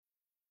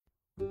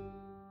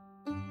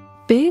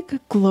Big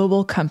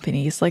global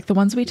companies like the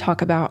ones we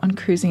talk about on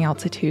Cruising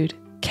Altitude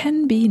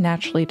can be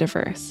naturally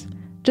diverse,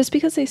 just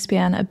because they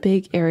span a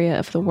big area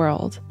of the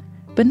world,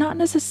 but not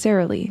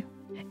necessarily.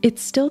 It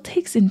still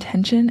takes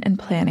intention and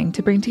planning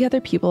to bring together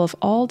people of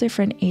all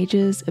different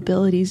ages,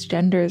 abilities,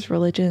 genders,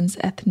 religions,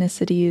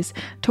 ethnicities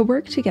to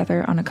work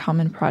together on a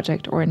common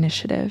project or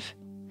initiative.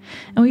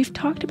 And we've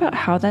talked about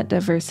how that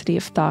diversity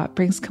of thought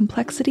brings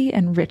complexity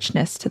and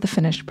richness to the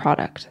finished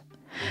product.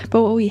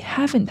 But what we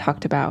haven't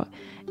talked about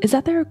is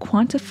that there are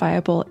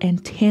quantifiable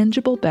and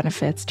tangible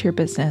benefits to your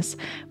business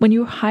when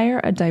you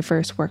hire a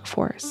diverse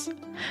workforce.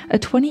 A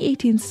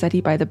 2018 study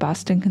by the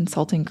Boston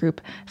Consulting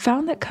Group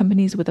found that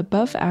companies with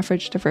above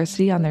average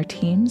diversity on their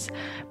teams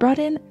brought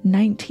in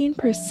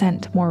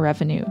 19% more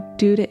revenue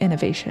due to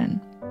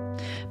innovation.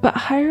 But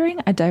hiring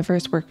a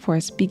diverse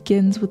workforce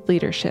begins with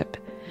leadership.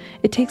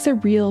 It takes a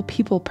real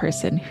people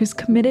person who's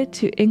committed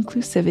to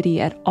inclusivity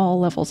at all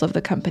levels of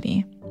the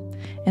company.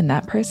 And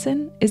that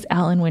person is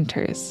Alan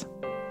Winters.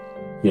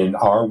 In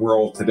our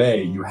world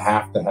today, you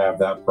have to have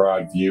that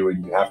broad view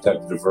and you have to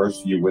have the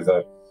diverse view with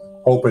an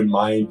open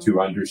mind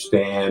to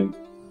understand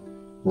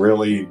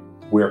really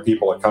where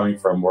people are coming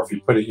from, or if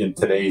you put it in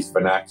today's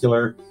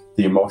vernacular,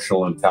 the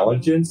emotional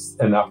intelligence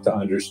enough to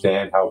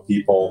understand how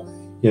people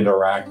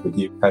interact with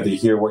you, how they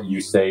hear what you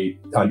say,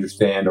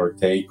 understand or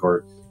take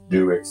or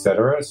do,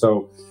 etc.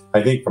 So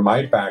I think from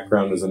my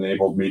background has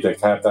enabled me to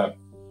have that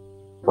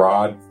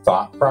broad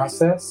thought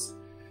process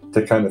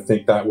to kind of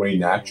think that way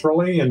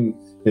naturally, and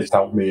it's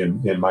helped me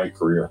in my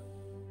career.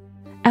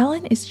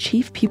 Alan is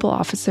Chief People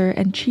Officer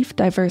and Chief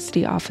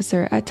Diversity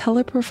Officer at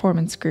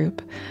Teleperformance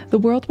Group, the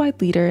worldwide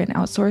leader in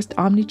outsourced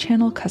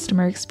omnichannel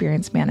customer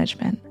experience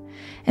management.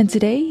 And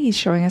today he's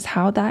showing us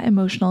how that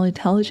emotional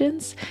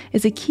intelligence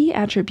is a key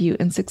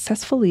attribute in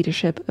successful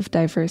leadership of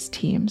diverse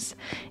teams,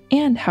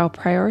 and how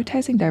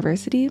prioritizing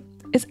diversity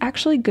is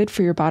actually good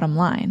for your bottom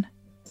line.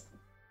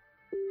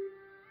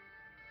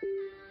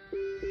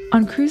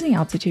 On Cruising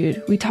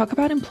Altitude, we talk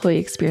about employee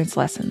experience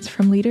lessons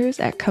from leaders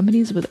at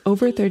companies with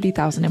over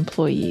 30,000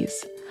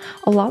 employees.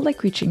 A lot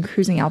like reaching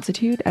cruising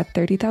altitude at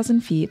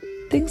 30,000 feet,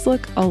 things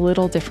look a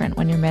little different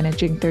when you're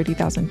managing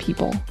 30,000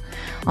 people.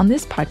 On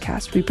this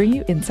podcast, we bring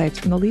you insights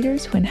from the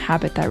leaders who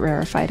inhabit that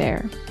rarefied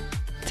air.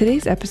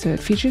 Today's episode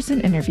features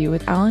an interview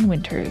with Alan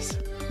Winters.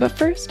 But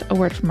first, a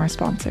word from our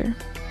sponsor.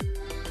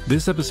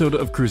 This episode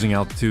of Cruising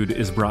Altitude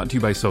is brought to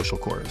you by Social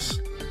Chorus.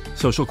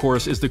 Social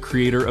Chorus is the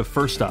creator of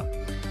First Up,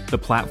 the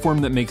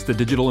platform that makes the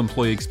digital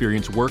employee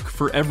experience work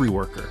for every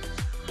worker.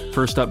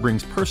 First Up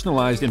brings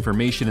personalized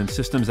information and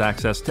systems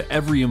access to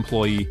every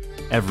employee,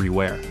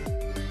 everywhere,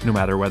 no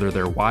matter whether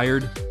they're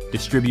wired,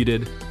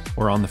 distributed,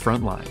 or on the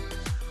front line.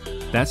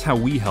 That's how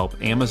we help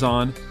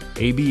Amazon,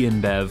 AB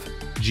InBev,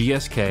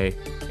 GSK,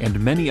 and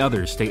many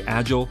others stay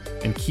agile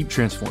and keep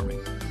transforming.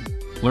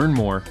 Learn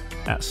more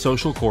at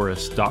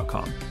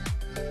socialchorus.com.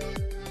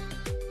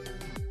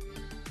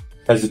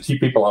 As the Chief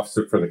People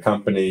Officer for the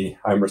company,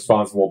 I'm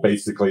responsible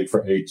basically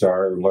for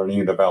HR, learning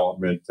and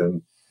development,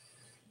 and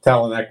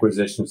talent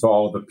acquisition, so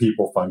all of the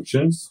people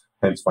functions,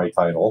 hence my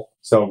title.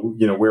 So,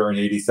 we're in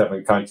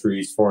 87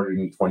 countries,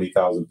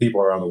 420,000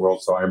 people around the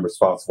world, so I'm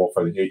responsible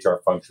for the HR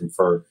function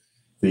for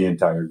the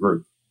entire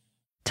group.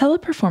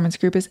 Teleperformance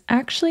Group is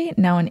actually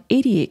now in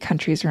 88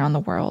 countries around the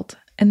world,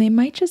 and they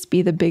might just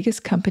be the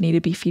biggest company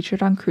to be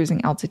featured on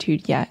Cruising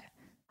Altitude yet.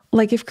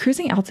 Like if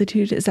Cruising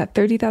Altitude is at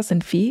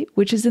 30,000 feet,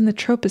 which is in the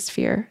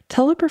troposphere,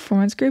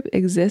 Teleperformance Group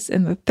exists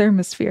in the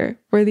thermosphere,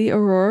 where the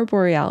aurora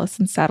borealis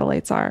and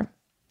satellites are.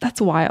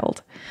 That's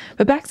wild.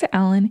 But back to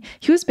Alan,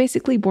 he was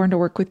basically born to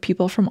work with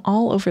people from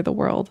all over the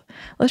world.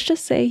 Let's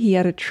just say he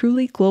had a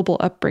truly global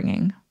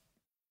upbringing.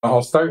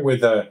 I'll start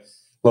with a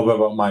little bit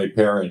about my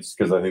parents,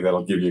 because I think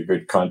that'll give you a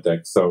good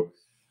context. So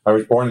I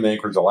was born in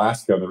Anchorage,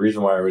 Alaska, and the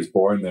reason why I was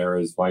born there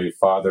is my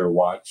father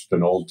watched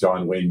an old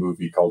John Wayne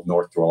movie called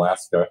North to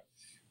Alaska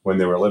when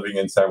they were living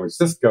in San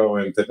Francisco,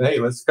 and said, hey,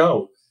 let's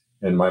go.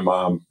 And my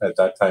mom at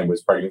that time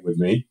was pregnant with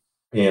me.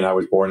 And I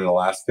was born in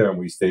Alaska, and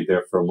we stayed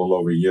there for a little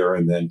over a year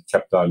and then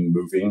kept on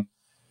moving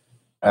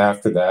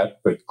after that.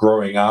 But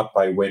growing up,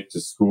 I went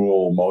to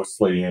school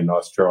mostly in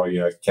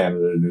Australia,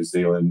 Canada, New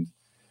Zealand,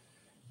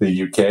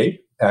 the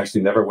UK.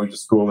 Actually never went to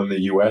school in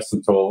the US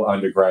until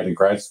undergrad and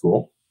grad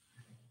school.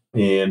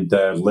 And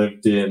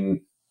lived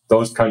in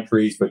those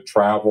countries, but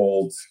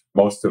traveled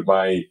most of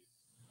my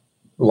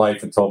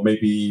life until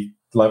maybe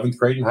 11th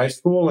grade in high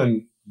school,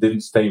 and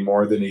didn't stay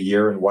more than a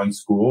year in one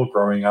school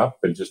growing up,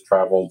 and just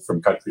traveled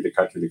from country to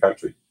country to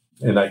country.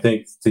 And I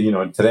think,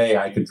 today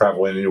I can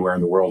travel anywhere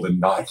in the world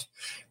and not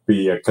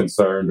be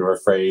concerned or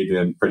afraid,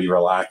 and pretty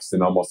relaxed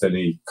in almost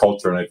any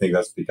culture. And I think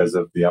that's because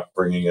of the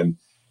upbringing and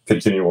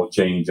continual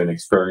change and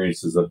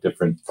experiences of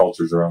different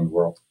cultures around the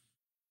world.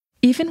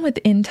 Even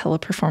within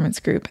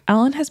Teleperformance Group,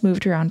 Alan has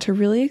moved around to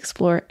really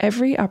explore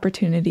every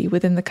opportunity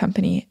within the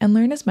company and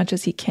learn as much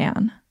as he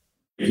can.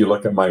 If you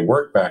look at my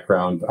work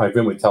background, I've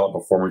been with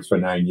Teleperformance for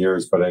 9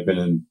 years, but I've been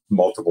in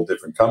multiple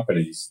different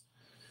companies,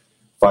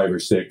 5 or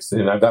 6.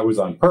 And that was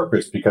on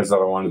purpose because I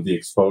wanted the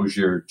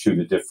exposure to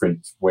the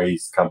different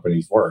ways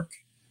companies work.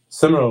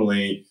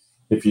 Similarly,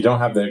 if you don't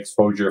have the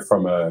exposure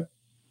from a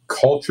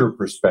culture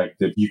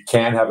perspective, you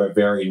can have a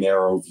very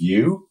narrow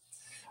view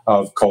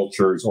of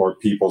cultures or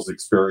people's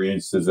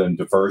experiences and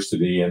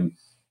diversity. And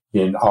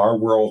in our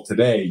world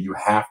today, you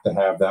have to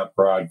have that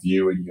broad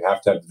view, and you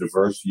have to have the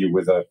diverse view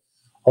with an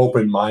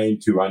open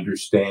mind to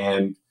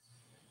understand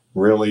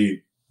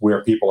really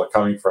where people are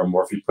coming from,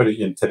 or if you put it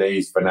in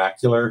today's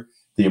vernacular,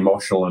 the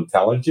emotional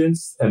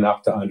intelligence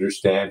enough to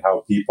understand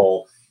how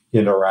people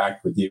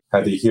interact with you,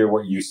 how they hear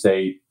what you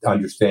say,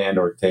 understand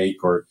or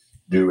take or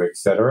do,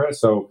 etc.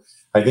 So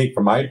I think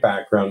from my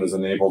background has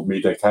enabled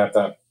me to have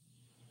that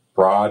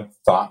broad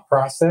thought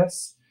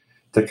process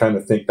to kind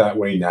of think that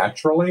way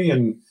naturally,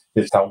 and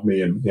it's helped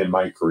me in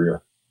my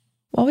career.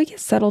 While we get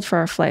settled for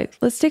our flight,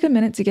 let's take a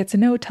minute to get to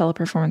know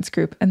Teleperformance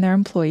Group and their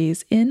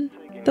employees in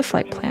the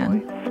flight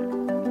plan.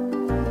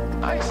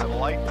 Nice and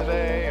light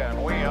today,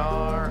 and we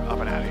are up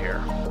and out of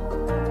here.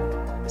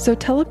 So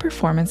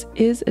Teleperformance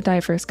is a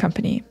diverse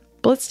company,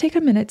 but let's take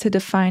a minute to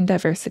define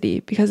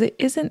diversity because it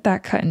isn't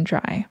that cut and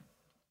dry.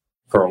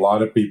 For a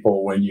lot of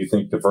people, when you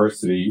think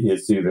diversity,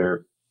 it's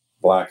either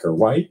black or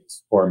white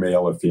or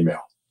male or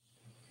female.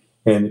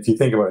 And if you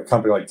think about a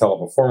company like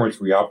Teleperformance,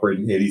 we operate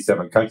in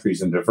 87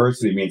 countries, and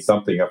diversity means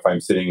something if I'm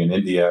sitting in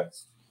India,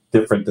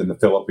 different than the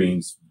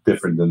Philippines,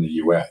 different than the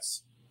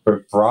US.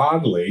 But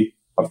broadly,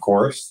 of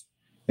course,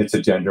 it's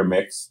a gender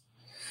mix.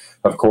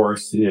 Of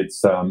course,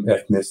 it's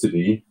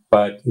ethnicity.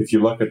 But if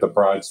you look at the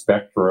broad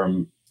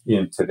spectrum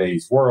in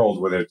today's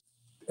world, whether it's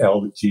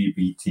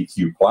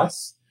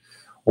LGBTQ+,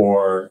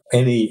 or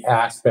any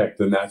aspect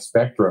in that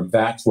spectrum,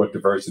 that's what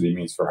diversity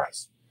means for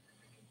us.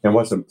 And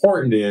what's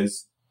important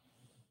is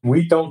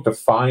we don't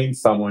define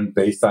someone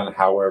based on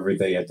however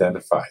they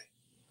identify.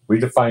 We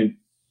define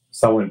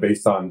someone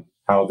based on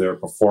how their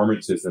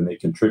performance is and they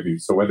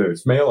contribute. So whether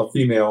it's male or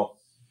female,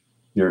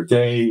 you're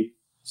gay,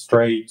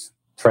 straight,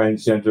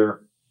 transgender,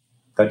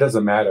 that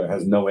doesn't matter. It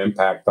has no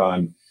impact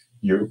on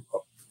your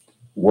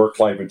work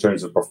life in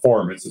terms of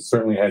performance. It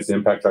certainly has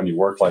impact on your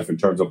work life in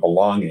terms of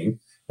belonging.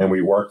 And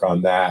we work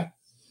on that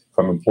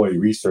from employee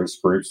research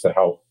groups to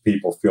help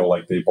people feel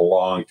like they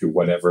belong to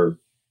whatever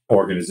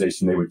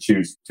organization they would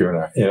choose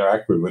to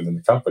interact with within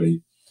the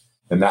company.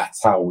 And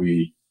that's how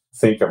we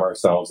think of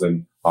ourselves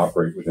and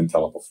operate within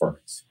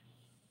Teleperformance.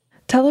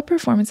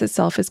 Teleperformance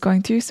itself is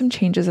going through some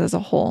changes as a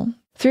whole.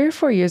 3 or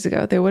 4 years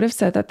ago, they would have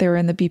said that they were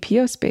in the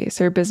BPO space,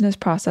 or business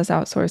process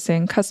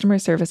outsourcing, customer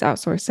service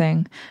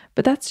outsourcing,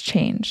 but that's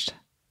changed.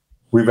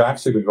 We've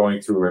actually been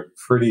going through a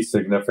pretty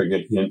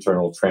significant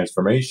internal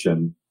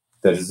transformation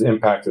that has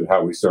impacted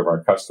how we serve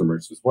our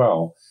customers as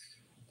well.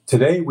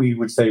 Today, we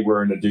would say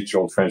we're in a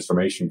digital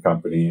transformation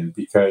company, and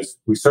because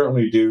we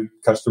certainly do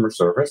customer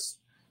service,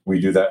 we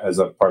do that as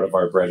a part of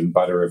our bread and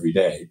butter every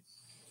day.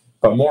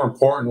 But more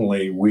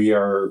importantly, we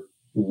are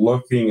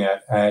looking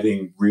at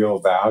adding real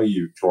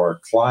value to our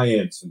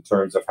clients in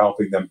terms of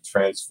helping them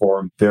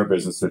transform their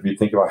business. If you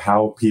think about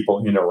how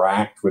people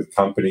interact with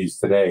companies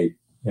today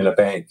in a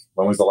bank,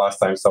 when was the last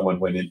time someone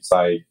went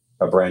inside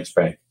a branch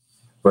bank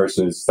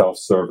versus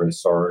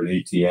self-service or an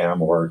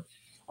ATM or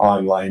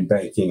online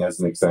banking as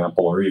an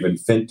example, or even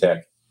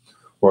fintech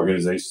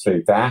organizations?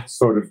 Say that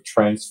sort of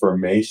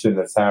transformation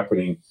that's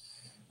happening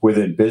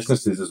within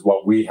businesses is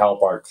what we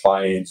help our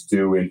clients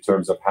do in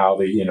terms of how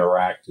they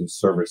interact and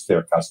service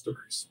their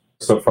customers.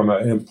 So from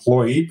an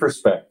employee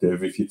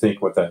perspective, if you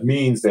think what that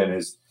means, then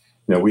is,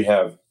 we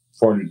have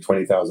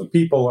 420,000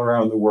 people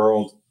around the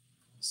world,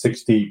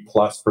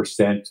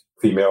 60+%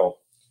 female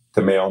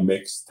to male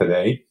mix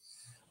today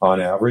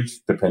on average,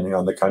 depending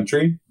on the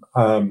country.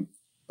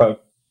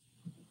 But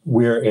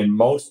we're in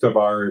most of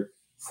our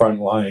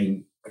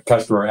frontline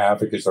customer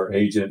advocates or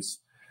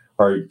agents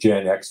are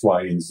Gen X,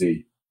 Y, and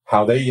Z.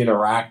 How they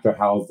interact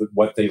or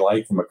what they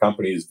like from a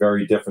company is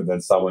very different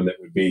than someone that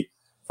would be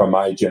from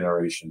my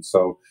generation.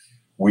 So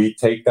we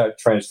take that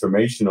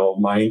transformational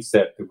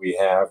mindset that we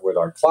have with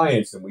our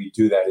clients, and we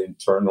do that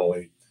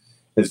internally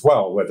as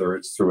well, whether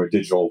it's through a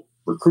digital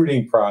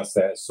recruiting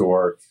process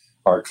or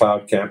our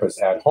Cloud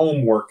Campus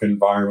at-home work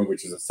environment,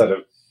 which is a set of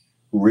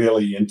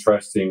really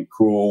interesting,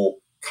 cool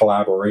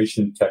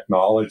collaboration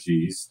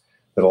technologies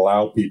that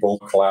allow people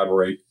to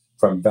collaborate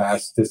from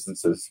vast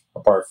distances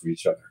apart from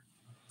each other.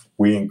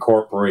 We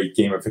incorporate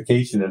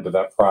gamification into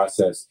that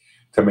process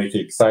to make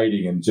it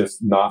exciting and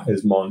just not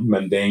as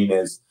mundane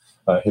as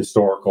a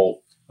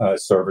historical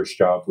service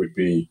job would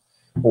be.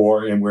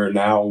 And we're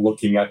now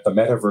looking at the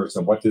metaverse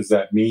and what does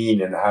that mean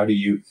and how do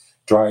you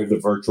drive the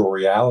virtual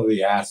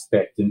reality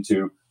aspect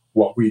into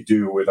what we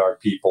do with our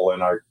people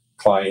and our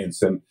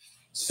clients. And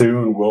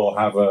soon we'll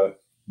have a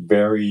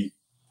very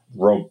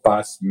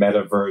robust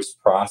metaverse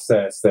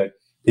process that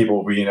people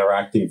will be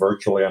interacting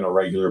virtually on a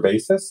regular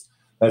basis.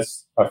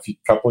 That's a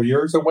couple of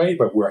years away,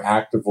 but we're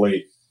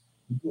actively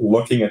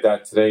looking at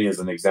that today as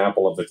an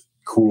example of the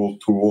cool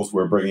tools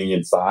we're bringing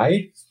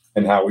inside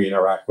and how we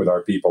interact with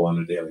our people on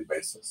a daily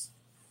basis.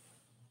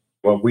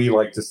 What we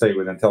like to say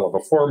within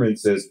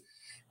Teleperformance is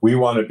we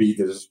want to be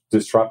the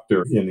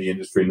disruptor in the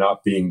industry,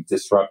 not being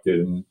disrupted.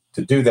 And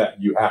to do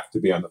that, you have to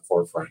be on the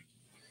forefront.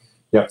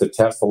 You have to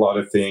test a lot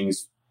of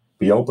things,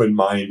 be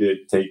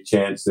open-minded, take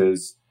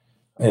chances.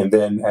 And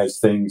then as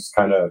things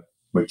kind of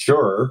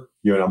mature,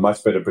 you're in a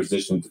much better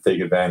position to take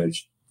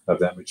advantage of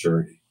that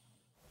maturity.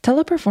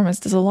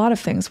 Teleperformance does a lot of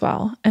things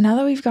well, and now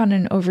that we've gotten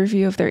an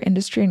overview of their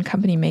industry and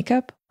company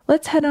makeup,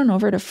 let's head on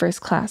over to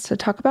First Class to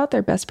talk about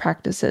their best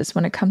practices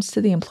when it comes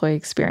to the employee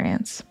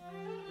experience.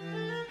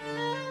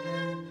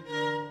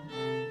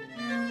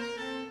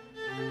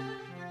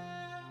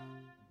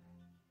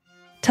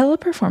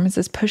 Teleperformance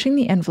is pushing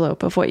the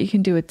envelope of what you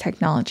can do with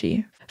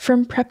technology,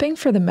 from prepping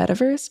for the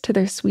metaverse to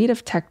their suite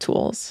of tech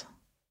tools.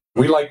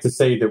 We like to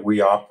say that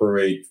we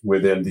operate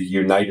within the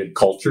united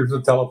cultures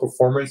of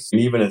Teleperformance, and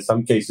even in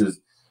some cases,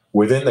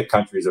 within the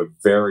countries, a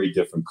very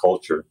different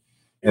culture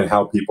in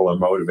how people are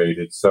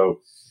motivated.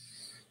 So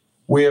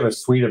we have a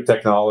suite of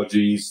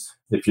technologies,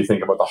 if you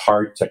think about the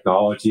hard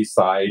technology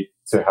side,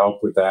 to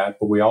help with that.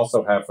 But we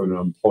also have, from an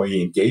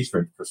employee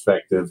engagement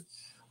perspective,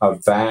 a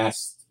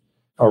vast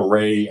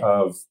array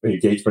of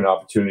engagement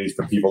opportunities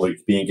for people to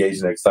be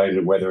engaged and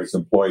excited, whether it's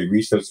employee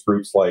research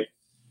groups like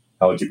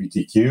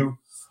LGBTQ,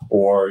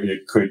 or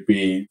it could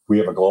be, we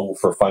have a Global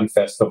for Fun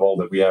festival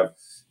that we have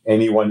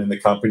anyone in the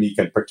company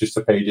can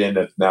participate in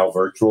it now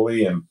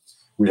virtually. And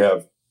we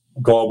have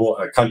global,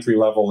 country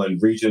level and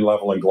region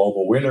level and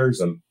global winners.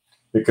 And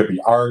it could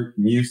be art,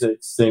 music,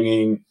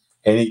 singing,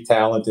 any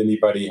talent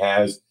anybody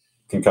has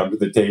can come to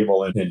the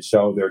table and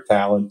show their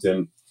talent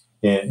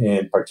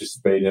and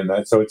participate in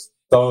that. So it's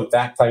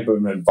that type of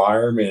an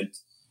environment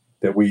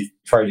that we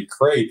try to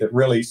create that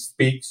really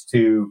speaks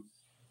to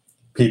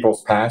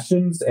people's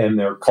passions and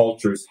their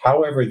cultures,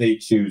 however they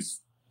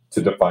choose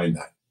to define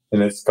that.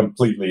 And it's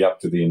completely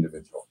up to the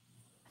individual.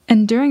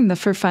 And during the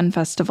For Fun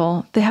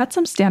Festival, they had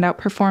some standout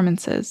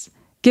performances.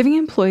 Giving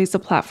employees a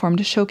platform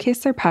to showcase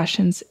their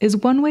passions is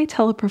one way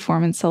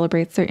Teleperformance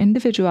celebrates their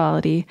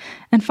individuality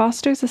and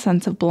fosters a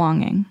sense of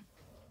belonging.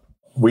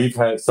 We've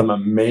had some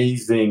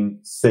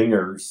amazing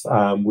singers.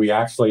 We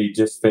actually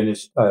just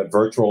finished a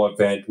virtual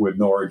event with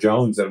Norah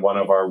Jones, and one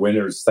of our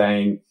winners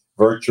sang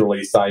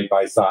virtually side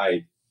by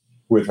side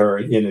with her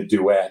in a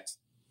duet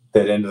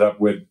that ended up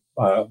with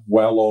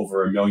well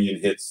over 1 million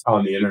hits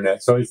on the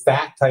internet. So it's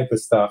that type of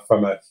stuff,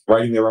 from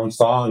writing their own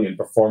song and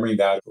performing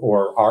that,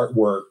 or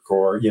artwork,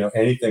 or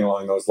anything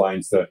along those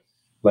lines, to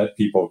let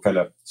people kind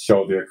of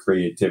show their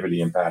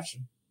creativity and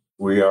passion.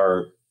 We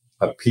are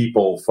a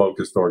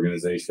people-focused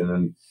organization,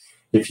 and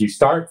if you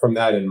start from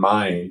that in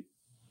mind,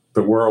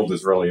 the world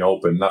is really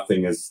open.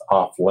 Nothing is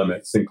off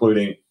limits,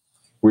 including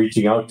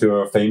reaching out to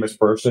a famous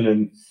person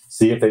and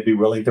see if they'd be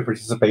willing to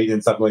participate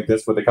in something like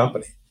this with the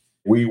company.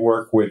 We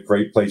work with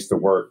Great Place to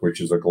Work, which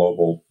is a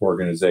global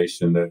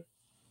organization that,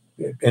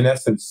 in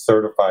essence,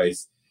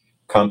 certifies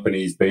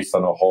companies based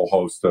on a whole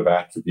host of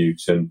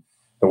attributes. And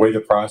the way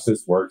the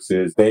process works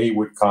is they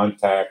would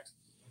contact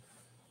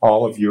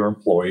all of your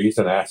employees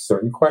and ask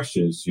certain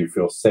questions. Do you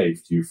feel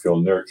safe? Do you feel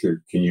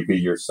nurtured? Can you be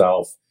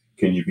yourself?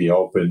 Can you be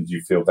open? Do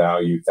you feel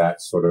valued?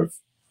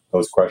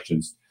 Those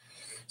questions.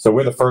 So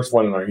we're the first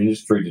one in our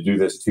industry to do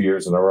this 2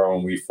 years in a row,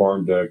 and we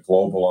formed a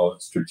global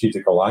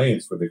strategic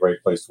alliance with the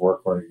Great Place to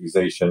Work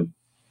organization.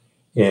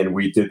 And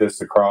we did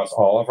this across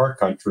all of our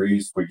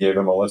countries. We gave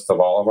them a list of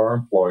all of our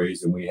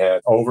employees, and we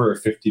had over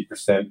a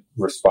 50%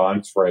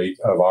 response rate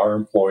of our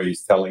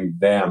employees telling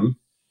them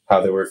how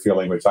they were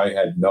feeling, which I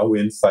had no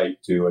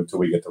insight to until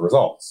we get the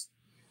results.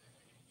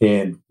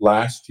 And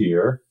last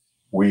year,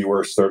 we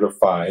were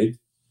certified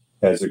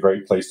as a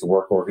Great Place to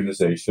Work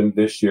organization.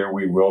 This year,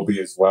 we will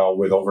be as well,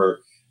 with over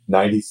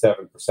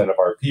 97% of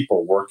our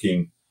people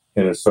working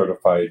in a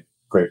certified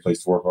Great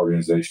Place to Work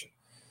organization.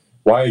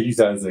 Why I use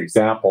that as an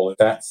example,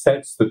 that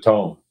sets the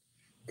tone,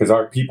 because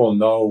our people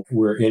know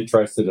we're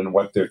interested in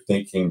what they're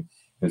thinking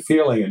and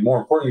feeling, and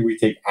more importantly, we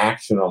take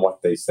action on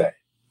what they say.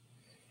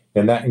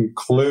 And that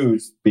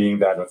includes being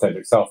that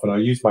authentic self. And I'll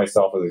use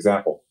myself as an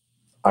example.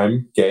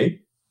 I'm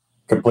gay,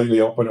 completely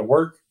open at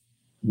work,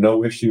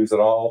 no issues at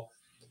all.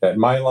 At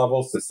my level,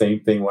 it's the same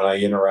thing when I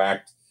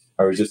interact.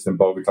 I was just in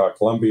Bogota,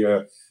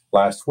 Colombia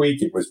last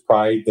week. It was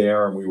Pride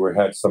there, and we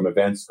had some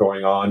events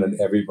going on, and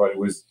everybody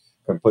was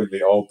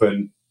completely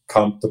open,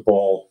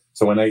 comfortable.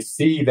 So when I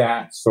see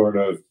that sort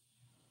of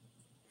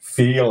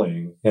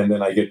feeling, and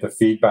then I get the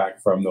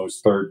feedback from those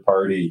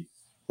third-party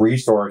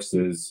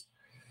resources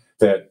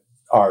that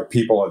our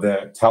people are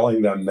there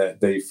telling them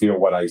that they feel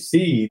what I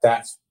see,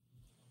 that's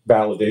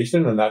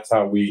validation, and that's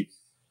how we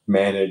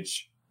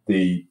manage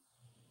the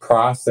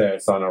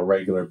process on a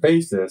regular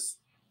basis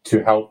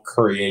to help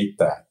create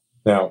that.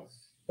 Now,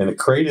 and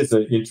create is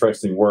an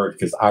interesting word,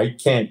 because I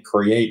can't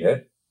create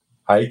it.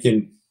 I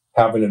can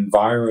have an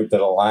environment that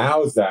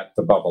allows that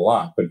to bubble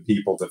up and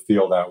people to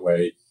feel that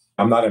way.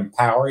 I'm not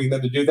empowering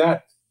them to do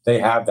that. They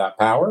have that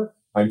power.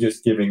 I'm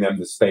just giving them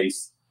the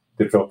space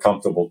to feel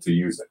comfortable to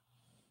use it.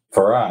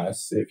 For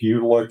us, if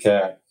you look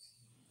at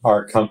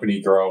our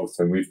company growth,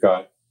 and we've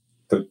got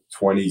the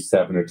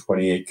 27 or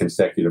 28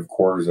 consecutive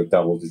quarters of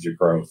double-digit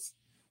growth.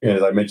 And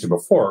as I mentioned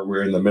before,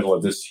 we're in the middle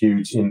of this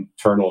huge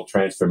internal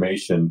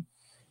transformation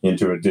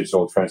into a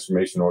digital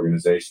transformation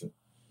organization.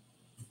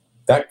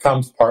 That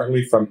comes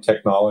partly from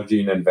technology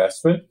and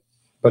investment,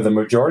 but the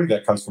majority of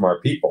that comes from our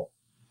people.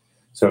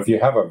 So if you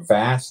have a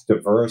vast,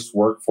 diverse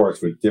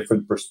workforce with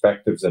different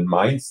perspectives and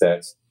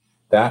mindsets,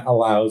 that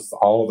allows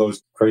all of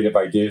those creative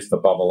ideas to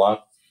bubble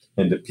up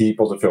and the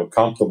people to feel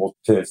comfortable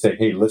to say,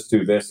 hey, let's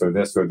do this or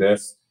this or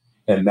this.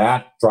 And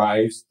that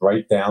drives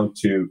right down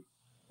to,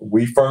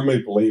 we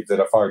firmly believe that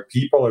if our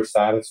people are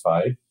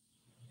satisfied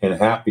and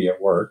happy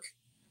at work,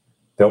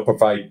 they'll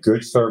provide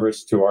good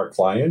service to our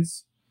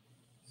clients,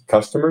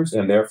 customers,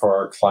 and therefore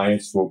our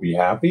clients will be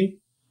happy.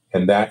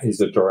 And that is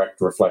a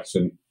direct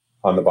reflection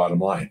on the bottom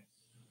line.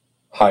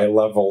 High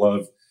level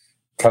of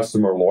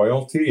customer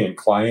loyalty and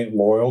client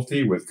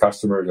loyalty with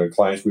customers and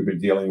clients we've been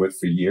dealing with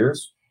for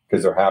years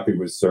because they're happy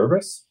with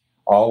service.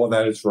 All of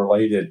that is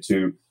related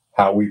to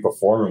how we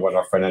perform and what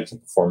our financial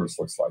performance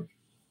looks like.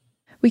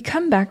 We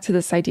come back to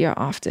this idea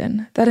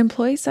often that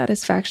employee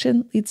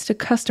satisfaction leads to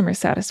customer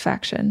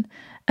satisfaction,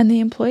 and the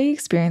employee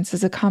experience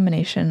is a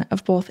combination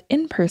of both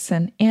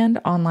in-person and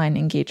online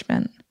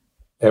engagement.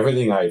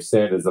 Everything I've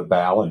said is a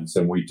balance,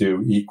 and we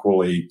do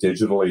equally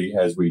digitally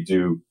as we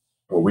do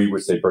what we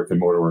would say brick and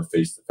mortar or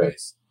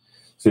face-to-face.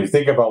 So you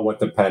think about what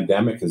the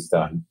pandemic has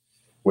done,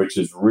 which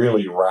has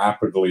really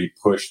rapidly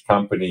pushed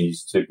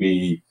companies to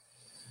be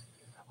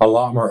a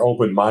lot more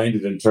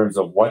open-minded in terms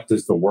of what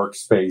does the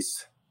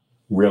workspace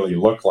really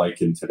look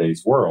like in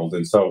today's world.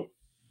 And so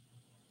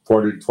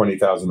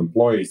 420,000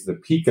 employees, the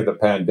peak of the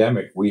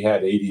pandemic, we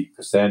had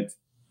 80%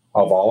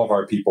 of all of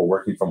our people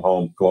working from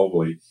home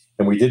globally.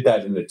 And we did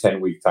that in a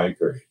 10-week time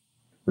period.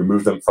 We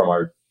moved them from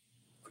our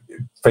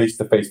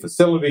face-to-face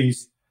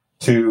facilities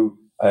to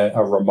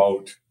a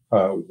remote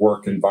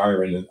work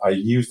environment. And I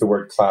used the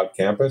word cloud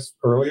campus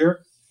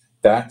earlier.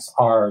 That's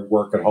our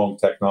work at home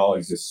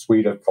technologies, a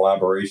suite of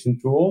collaboration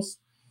tools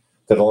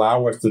that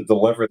allow us to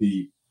deliver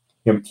the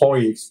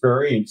employee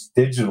experience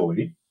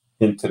digitally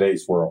in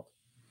today's world.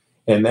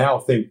 And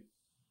now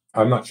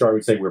I'm not sure I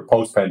would say we're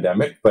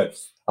post-pandemic, but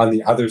on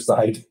the other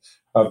side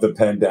of the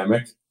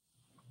pandemic,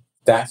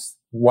 that's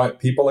what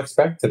people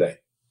expect today.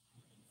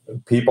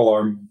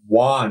 People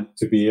want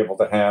to be able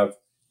to have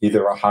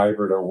either a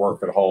hybrid or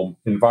work at home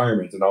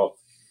environment. And I'll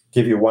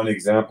give you one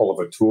example of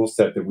a tool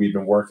set that we've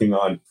been working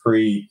on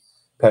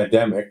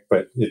pre-pandemic,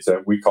 but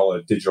we call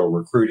it digital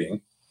recruiting.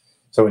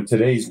 So in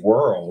today's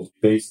world,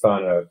 based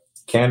on a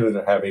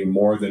candidate having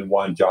more than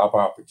one job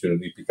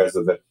opportunity because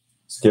of the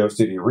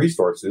scarcity of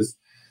resources,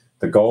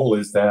 the goal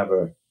is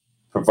to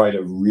provide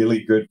a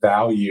really good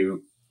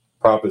value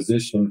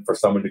proposition for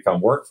someone to come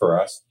work for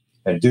us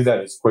and do that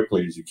as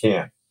quickly as you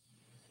can.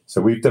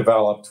 So we've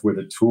developed with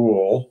a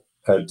tool,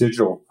 a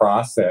digital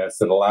process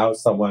that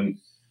allows someone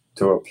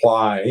to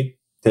apply,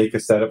 take a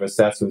set of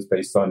assessments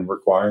based on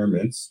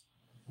requirements,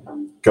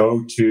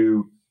 go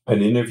to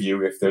an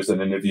interview if there's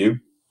an interview,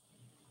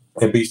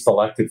 and be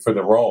selected for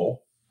the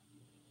role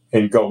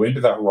and go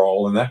into that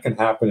role. And that can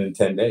happen in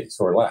 10 days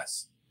or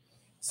less.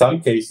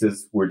 Some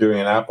cases, we're doing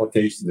an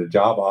application to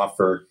job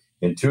offer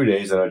in 2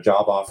 days and a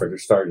job offer to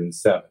start in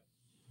 7.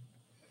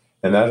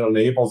 And that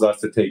enables us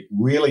to take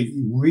really,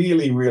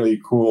 really,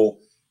 really cool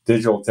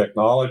digital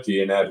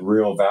technology and add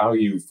real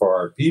value for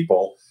our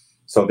people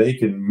so they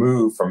can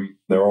move from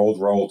their old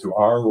role to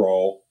our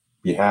role,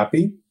 be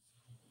happy,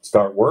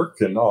 start work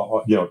and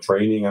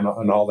training and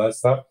all that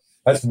stuff.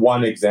 That's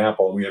one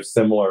example. We have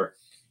similar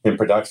in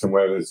production,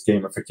 whether it's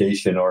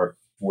gamification or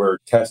we're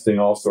testing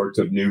all sorts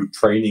of new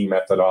training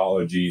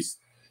methodologies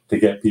to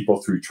get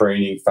people through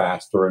training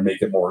faster and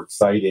make it more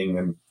exciting.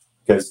 And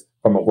because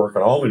from a work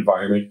at home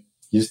environment,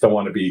 you just don't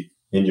want to be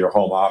in your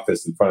home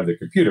office in front of the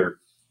computer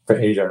for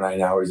 8 or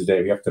 9 hours a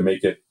day. We have to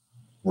make it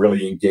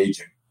really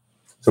engaging.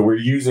 So we're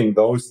using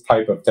those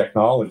type of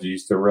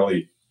technologies to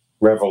really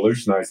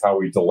revolutionize how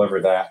we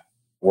deliver that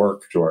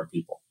work to our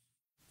people.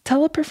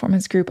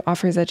 Teleperformance Group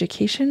offers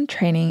education,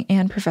 training,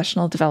 and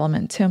professional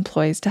development to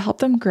employees to help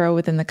them grow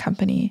within the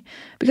company,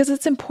 because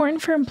it's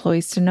important for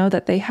employees to know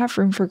that they have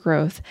room for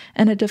growth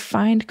and a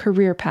defined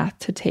career path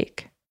to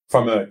take.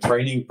 From a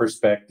training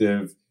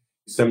perspective,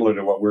 similar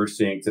to what we're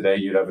seeing today,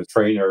 you'd have a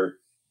trainer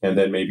and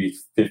then maybe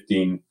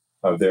 15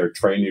 of their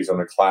trainees on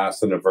a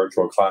class in a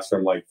virtual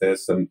classroom like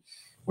this. And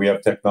we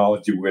have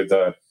technology with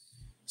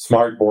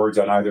smart boards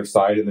on either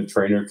side, and the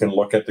trainer can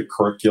look at the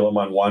curriculum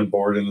on one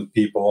board and the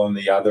people on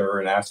the other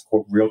and ask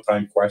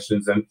real-time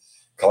questions and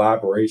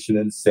collaboration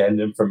and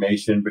send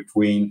information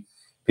between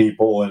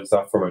people and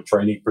stuff from a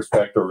training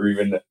perspective, or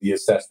even the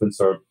assessments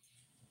or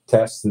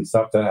tests and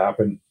stuff that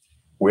happen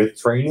with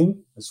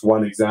training. That's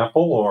one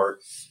example. Or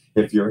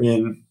if you're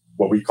in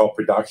what we call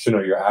production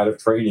or you're out of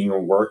training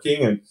or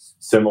working, and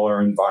similar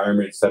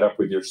environment set up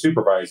with your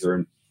supervisor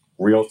and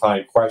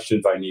real-time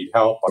questions, I need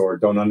help or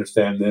don't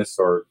understand this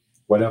or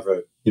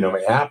whatever,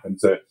 may happen,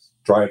 to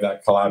drive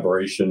that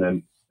collaboration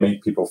and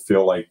make people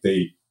feel like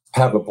they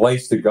have a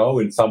place to go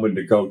and someone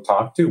to go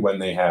talk to when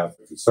they have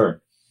a concern.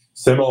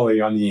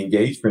 Similarly, on the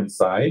engagement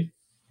side,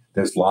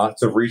 there's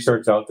lots of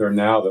research out there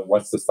now that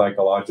what's the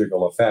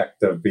psychological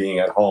effect of being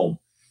at home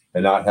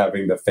and not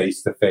having the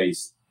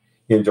face-to-face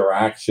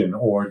interaction,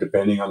 or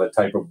depending on the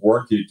type of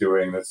work you're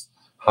doing, that's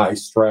high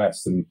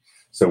stress and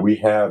So we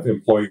have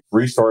employee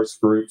resource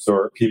groups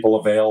or people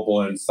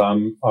available in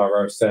some of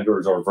our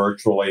centers or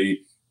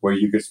virtually where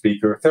you could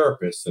speak to a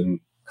therapist and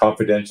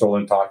confidential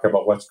and talk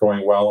about what's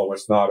going well or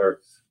what's not or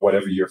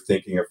whatever you're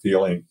thinking or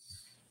feeling.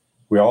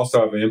 We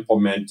also have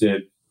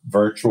implemented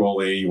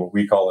virtually what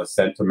we call a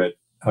sentiment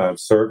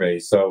survey.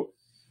 So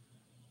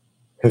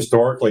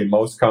historically,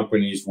 most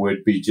companies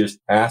would be just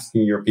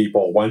asking your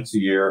people once a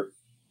year,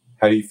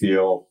 how do you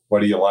feel?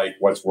 What do you like?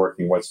 What's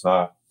working? What's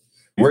not?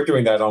 We're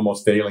doing that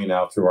almost daily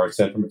now through our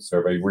sentiment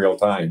survey, real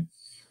time.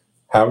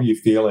 How are you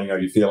feeling? Are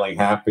you feeling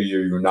happy?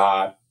 Are you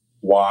not?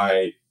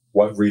 Why?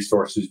 What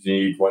resources do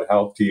you need? What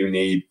help do you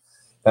need?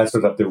 That's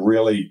what have to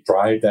really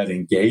drive that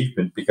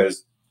engagement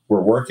because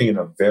we're working in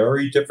a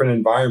very different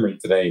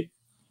environment today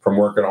from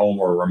work at home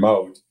or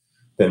remote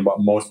than what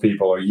most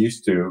people are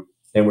used to.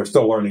 And we're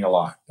still learning a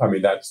lot. I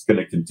mean, that's going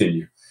to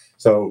continue.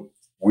 So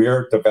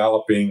we're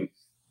developing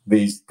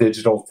these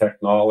digital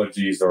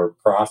technologies or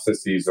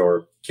processes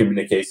or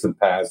communication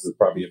paths is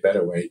probably a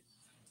better way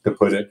to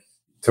put it,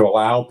 to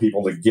allow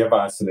people to give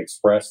us and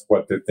express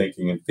what they're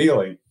thinking and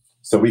feeling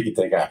so we can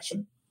take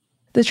action.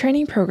 The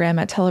training program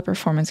at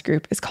Teleperformance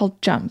Group is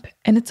called JUMP,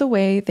 and it's a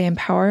way they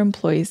empower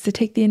employees to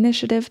take the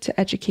initiative to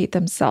educate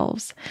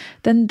themselves.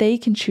 Then they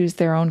can choose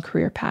their own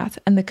career path,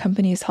 and the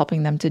company is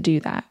helping them to do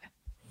that.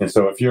 And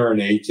so if you're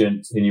an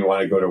agent and you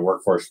want to go to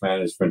workforce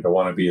management or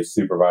want to be a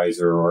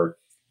supervisor or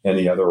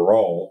any other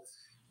role,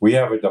 we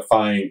have a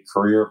defined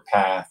career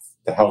path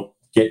to help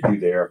get you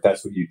there if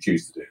that's what you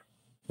choose to do.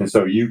 And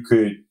so you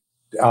could,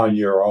 on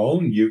your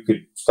own, you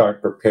could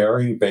start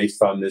preparing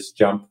based on this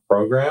JUMP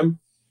program.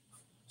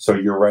 So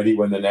you're ready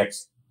when the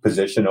next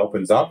position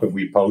opens up and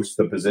we post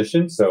the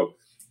position. So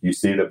you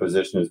see the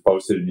position is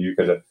posted and you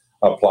could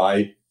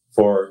apply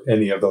for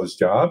any of those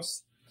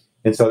jobs.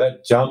 And so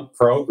that JUMP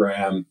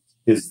program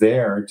is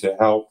there to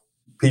help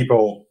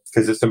people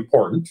because it's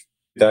important.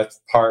 That's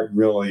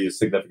really a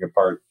significant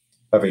part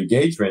of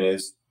engagement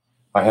is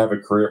I have a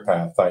career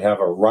path. I have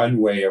a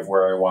runway of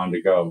where I want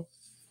to go.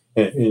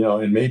 And,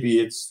 and maybe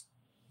it's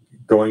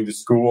going to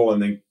school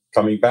and then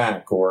coming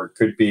back, or it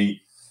could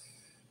be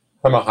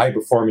I'm a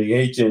high-performing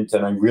agent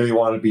and I really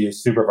want to be a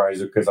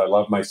supervisor because I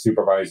love my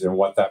supervisor and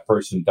what that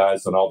person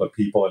does and all the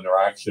people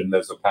interaction.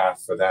 There's a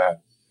path for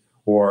that.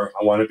 Or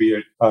I want to be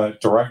a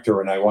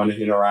director and I want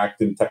to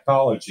interact in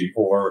technology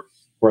or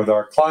with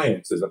our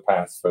clients is a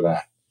path for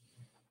that.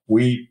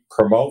 We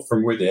promote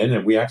from within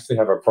and we actually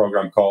have a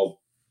program called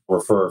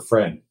Refer a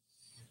Friend.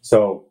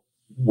 So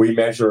we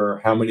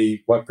measure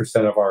what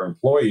percent of our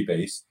employee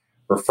base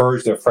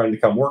refers their friend to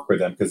come work with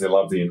them because they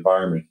love the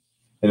environment.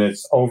 And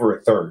it's over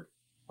a third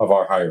of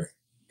our hiring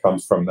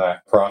comes from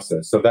that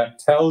process. So that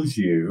tells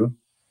you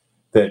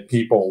that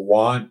people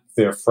want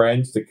their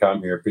friends to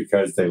come here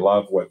because they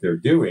love what they're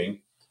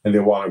doing and they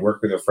want to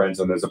work with their friends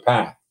and there's a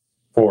path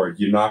forward.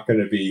 You're not going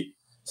to be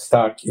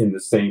stuck in the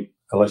same,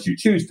 unless you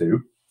choose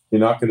to, you're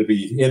not going to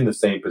be in the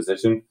same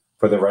position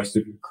for the rest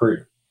of your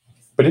career.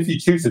 But if you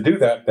choose to do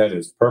that, that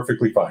is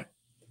perfectly fine.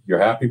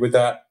 You're happy with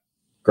that?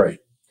 Great.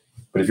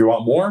 But if you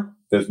want more,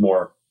 there's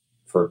more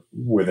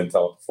within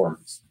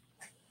Teleperformance.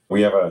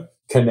 We have a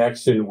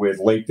connection with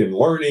LinkedIn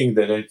Learning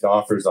that it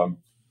offers a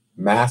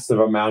massive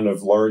amount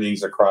of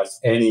learnings across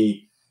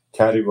any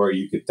category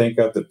you could think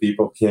of that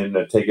people can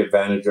take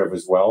advantage of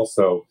as well.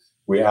 So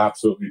we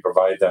absolutely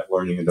provide that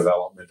learning and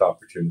development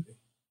opportunity.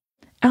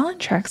 Alan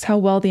tracks how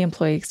well the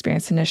employee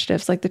experience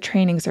initiatives like the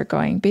trainings are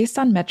going based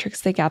on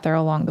metrics they gather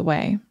along the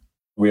way.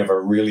 We have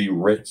a really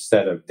rich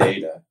set of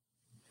data,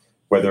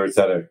 whether it's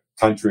at a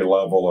country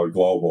level or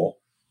global.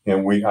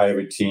 And I have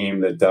a team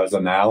that does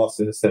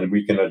analysis and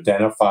we can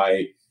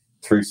identify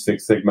through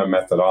Six Sigma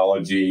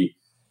methodology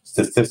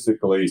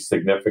statistically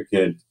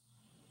significant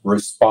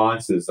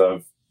responses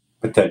of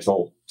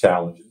potential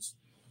challenges.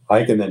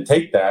 I can then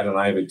take that and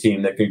I have a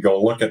team that can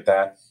go look at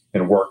that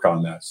and work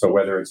on that. So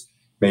whether it's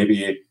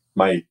maybe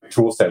my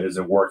tool set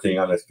isn't working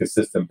on a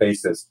consistent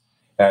basis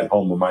at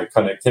home or my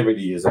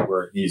connectivity isn't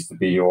where it needs to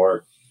be,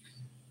 or,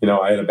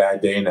 I had a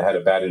bad day and I had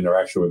a bad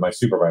interaction with my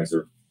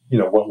supervisor,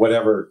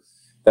 whatever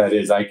that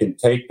is, I can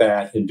take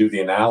that and do the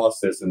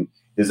analysis. And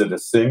is it a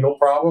single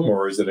problem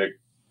or is it a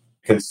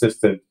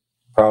consistent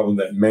problem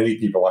that many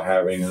people are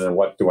having? And then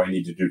what do I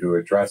need to do to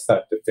address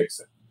that, to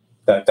fix it?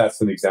 That's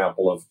an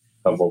example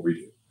of what we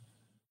do.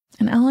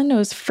 And Alan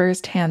knows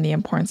firsthand the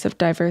importance of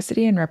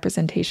diversity and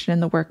representation in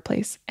the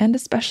workplace, and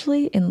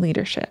especially in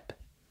leadership.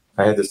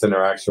 I had this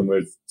interaction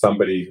with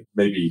somebody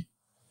maybe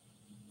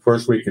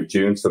first week of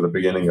June, so the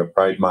beginning of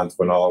Pride Month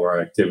when all of our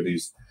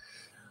activities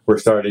were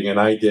starting. And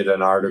I did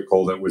an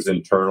article that was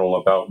internal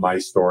about my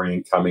story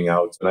and coming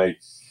out. And I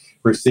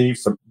received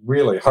some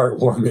really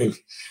heartwarming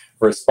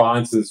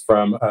responses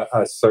from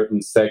a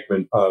certain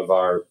segment of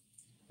our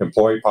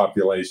employee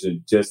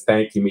population, just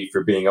thanking me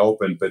for being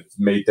open, but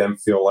made them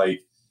feel like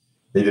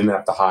they didn't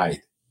have to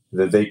hide,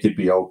 that they could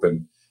be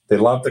open. They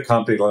love the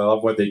company, they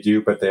love what they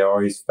do, but they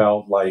always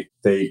felt like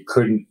they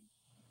couldn't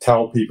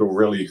tell people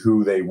really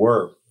who they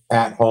were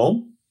at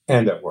home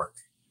and at work.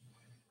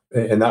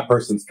 And that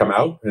person's come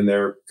out and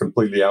they're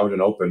completely out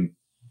and open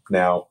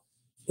now.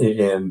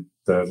 And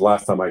the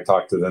last time I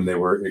talked to them, they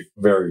were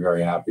very,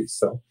 very happy.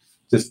 So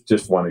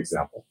just one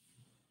example.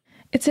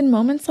 It's in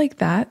moments like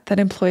that that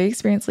employee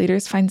experience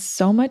leaders find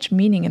so much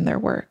meaning in their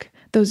work,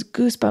 those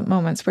goosebump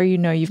moments where you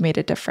know you've made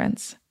a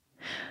difference.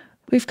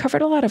 We've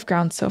covered a lot of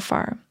ground so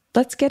far.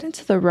 Let's get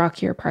into the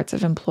rockier parts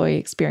of employee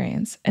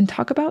experience and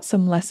talk about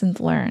some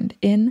lessons learned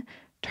in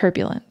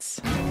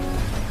turbulence.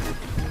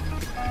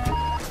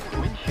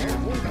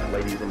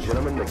 Ladies and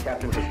gentlemen, the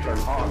captain has turned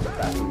on the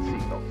fasten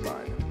seatbelt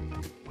sign.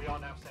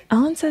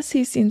 Alan says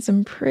he's seen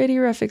some pretty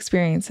rough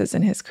experiences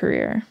in his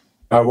career.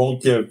 I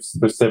won't give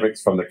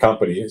specifics from the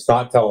company. It's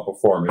not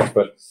Teleperformance,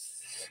 but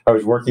I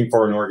was working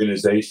for an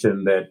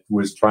organization that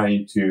was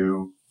trying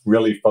to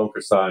really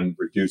focus on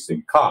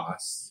reducing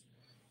costs.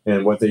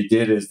 And what they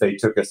did is they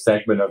took a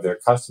segment of their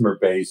customer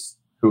base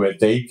who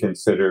they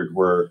considered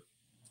were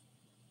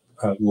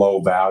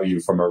low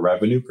value from a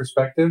revenue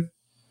perspective.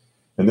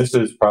 And this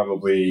is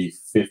probably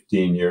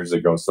 15 years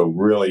ago, so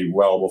really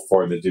well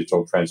before the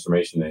digital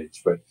transformation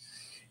age,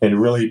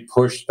 and really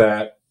pushed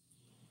that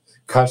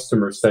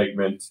customer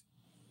segment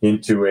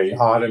into a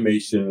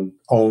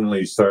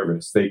automation-only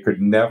service. They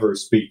could never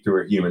speak to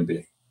a human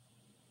being.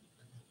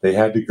 They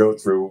had to go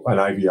through an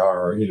IVR,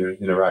 or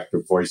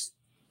interactive voice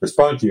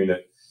response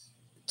unit,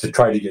 to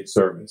try to get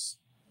service.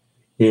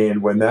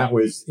 And when that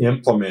was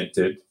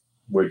implemented,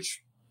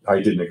 which I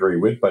didn't agree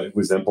with, but it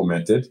was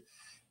implemented,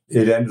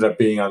 it ended up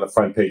being on the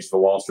front page of the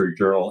Wall Street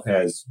Journal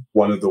as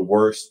one of the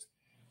worst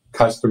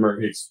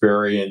customer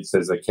experience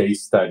as a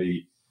case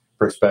study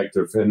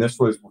perspective. And this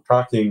was, we're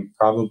talking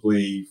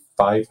probably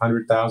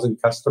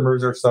 500,000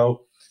 customers or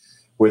so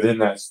within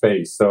that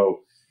space.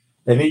 So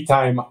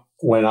anytime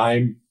when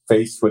I'm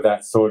faced with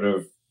that sort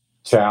of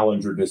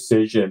challenge or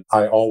decision,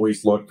 I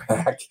always look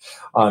back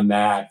on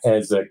that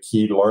as a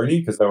key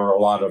learning, because there were a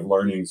lot of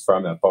learnings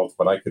from it, both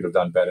what I could have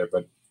done better,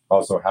 but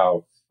also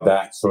how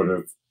that sort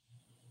of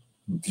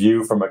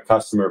view from a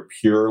customer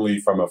purely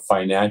from a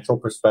financial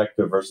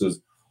perspective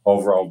versus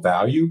overall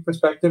value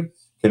perspective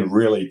can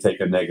really take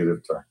a negative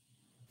turn.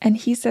 And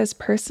he says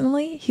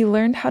personally, he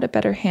learned how to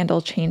better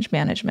handle change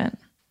management.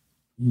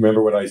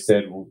 Remember what I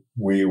said,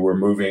 we were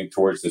moving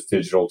towards this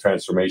digital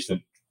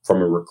transformation from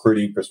a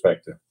recruiting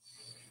perspective.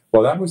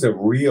 Well, that was a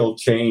real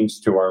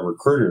change to our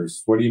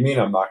recruiters. What do you mean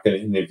I'm not going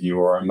to interview,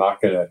 or I'm not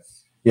going to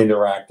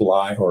interact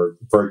live or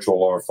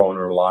virtual or phone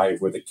or live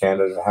with a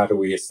candidate? How do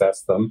we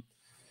assess them?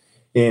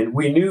 And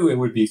we knew it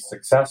would be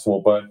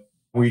successful, but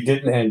we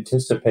didn't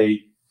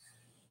anticipate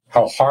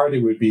how hard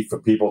it would be for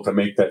people to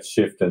make that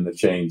shift and the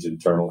change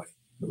internally.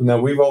 Now,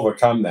 we've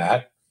overcome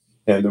that,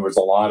 and there was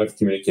a lot of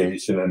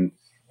communication and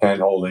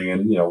hand-holding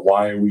and,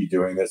 why are we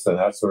doing this and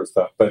that sort of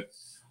stuff. But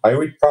I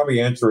would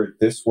probably answer it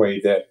this way,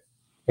 that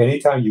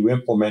anytime you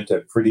implement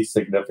a pretty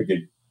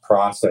significant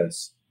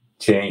process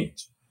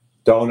change,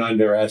 don't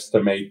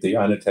underestimate the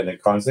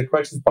unintended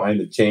consequences behind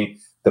the change,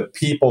 the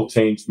people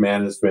change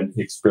management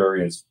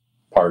experience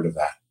part of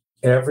that.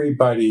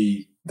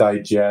 Everybody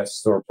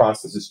digests or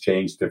processes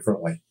change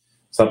differently.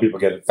 Some people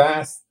get it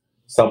fast,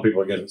 some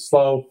people get it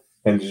slow,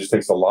 and it just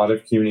takes a lot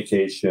of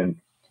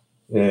communication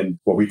and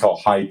what we call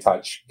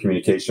high-touch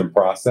communication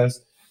process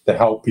to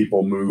help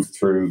people move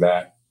through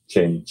that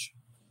change.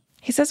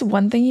 He says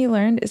one thing he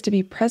learned is to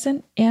be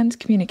present and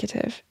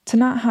communicative, to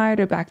not hide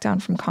or back down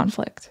from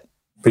conflict.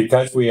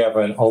 Because we have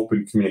an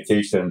open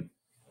communication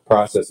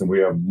process and we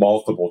have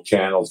multiple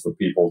channels for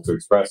people to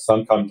express,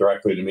 some come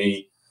directly to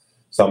me,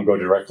 some go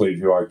directly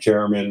to our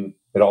chairman.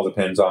 It all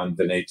depends on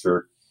the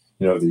nature,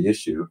 of the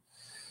issue.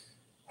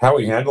 How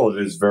we handle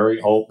it is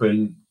very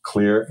open,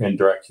 clear, and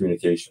direct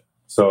communication.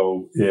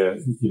 So,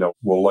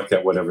 we'll look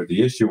at whatever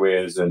the issue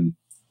is and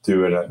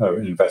do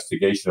an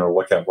investigation, or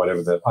look at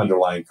whatever the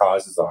underlying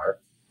causes are.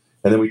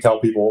 And then we tell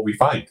people what we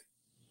find.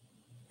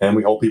 And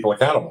we hold people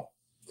accountable.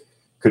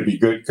 Could be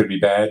good, could be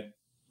bad,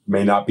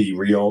 may not be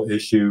real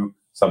issue.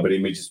 Somebody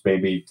may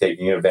be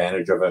taking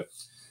advantage of a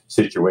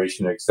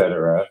situation,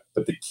 etc.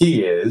 But the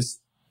key is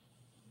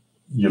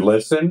you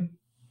listen,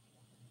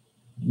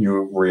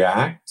 you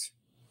react,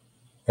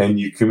 and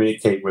you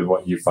communicate with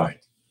what you find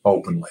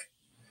openly.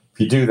 If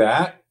you do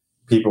that,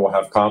 people will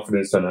have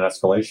confidence in an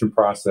escalation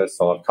process.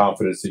 They'll have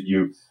confidence that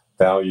you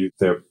value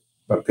their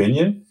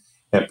opinion,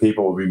 and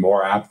people will be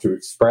more apt to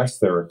express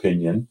their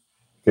opinion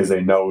because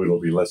they know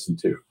it'll be listened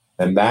to.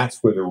 And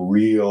that's where the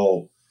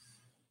real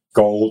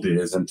gold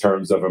is in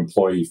terms of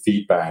employee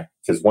feedback.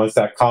 Because once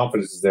that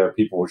confidence is there,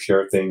 people will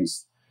share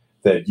things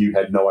that you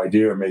had no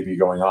idea may be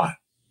going on,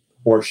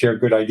 or share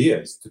good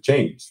ideas to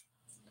change,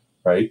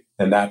 right?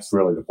 And that's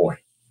really the point.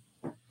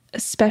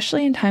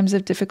 Especially in times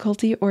of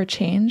difficulty or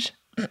change,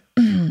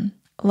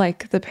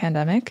 like the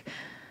pandemic,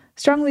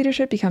 strong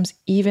leadership becomes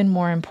even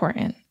more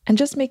important. And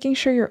just making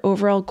sure your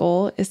overall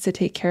goal is to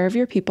take care of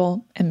your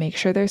people and make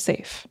sure they're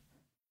safe.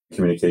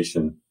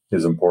 Communication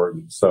is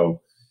important.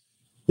 So,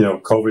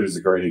 COVID is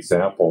a great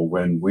example.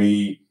 When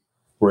we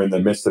were in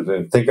the midst of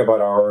it, think about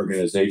our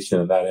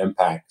organization and that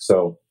impact.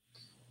 So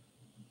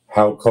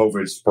how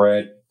COVID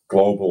spread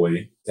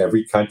globally,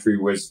 every country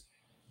was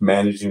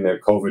managing their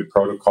COVID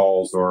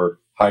protocols or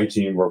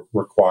hygiene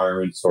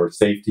requirements or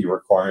safety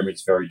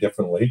requirements very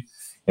differently.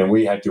 And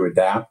we had to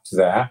adapt to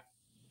that.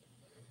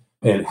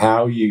 And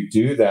how you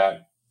do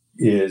that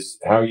is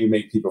how you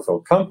make people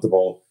feel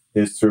comfortable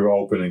is through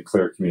open and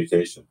clear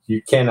communication.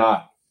 You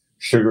cannot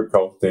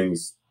sugarcoat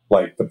things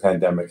like the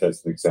pandemic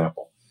as an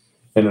example.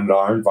 And in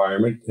our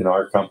environment, in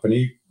our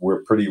company,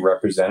 we're pretty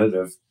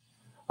representative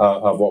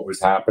of what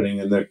was happening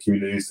in the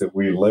communities that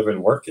we live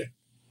and work in.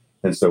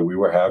 And so we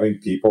were having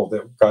people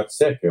that got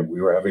sick, and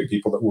we were having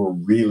people that were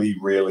really,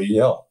 really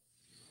ill.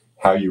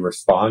 How you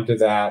respond to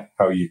that,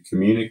 how you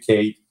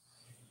communicate,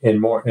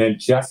 and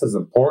just as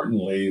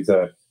importantly,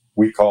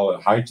 we call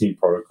it hygiene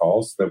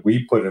protocols that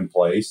we put in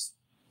place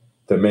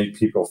that made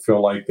people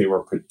feel like they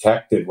were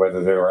protected,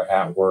 whether they were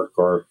at work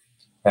or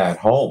at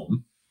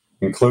home,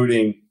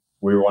 including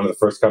we were one of the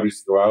first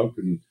companies to go out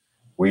and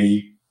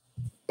we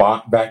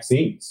bought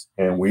vaccines,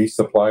 and we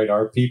supplied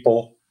our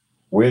people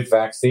with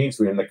vaccines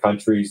in the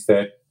countries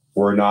that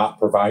were not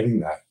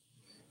providing that.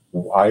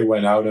 I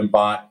went out and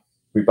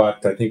we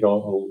bought, I think,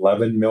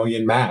 11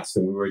 million masks,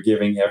 and we were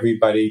giving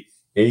everybody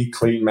a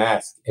clean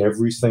mask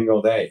every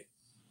single day.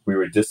 We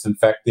were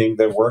disinfecting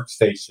the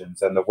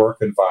workstations and the work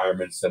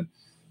environments and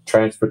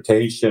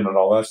transportation and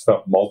all that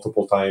stuff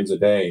multiple times a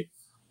day,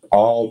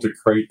 all to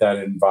create that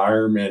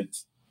environment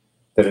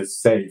that is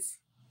safe.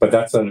 But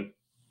that's an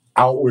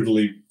outward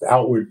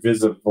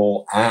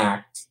visible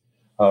act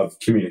of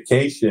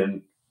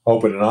communication,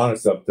 open and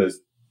honest, of the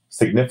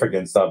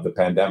significance of the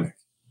pandemic.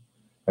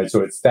 Right?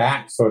 So it's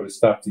that sort of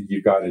stuff that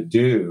you got to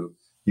do.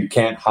 You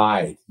can't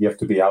hide. You have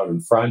to be out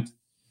in front.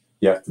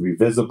 You have to be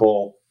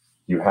visible.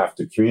 You have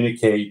to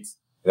communicate.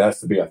 It has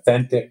to be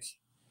authentic.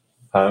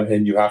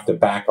 And you have to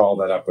back all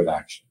that up with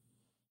action.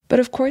 But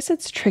of course,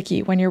 it's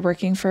tricky when you're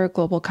working for a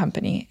global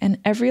company and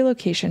every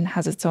location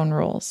has its own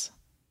rules.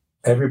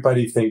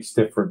 Everybody thinks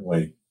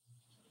differently.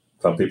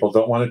 Some people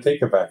don't want to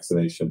take a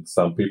vaccination.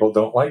 Some people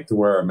don't like to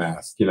wear a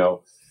mask,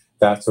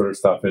 that sort of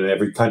stuff. And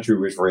every country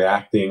was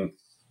reacting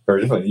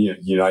very differently. The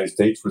United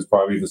States was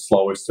probably the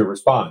slowest to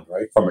respond,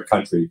 right, from a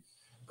country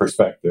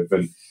perspective.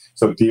 And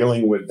so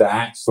dealing with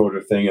that sort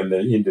of thing and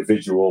the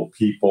individual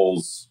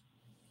people's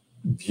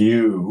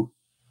view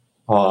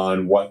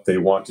on what they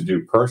want to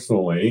do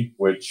personally,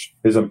 which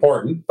is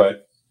important,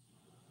 but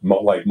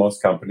like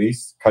most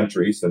countries,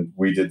 and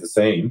we did the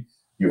same,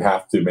 you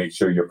have to make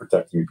sure you're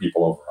protecting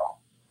people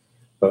overall.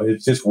 So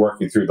it's just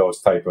working through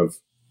those type of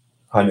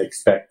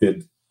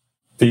unexpected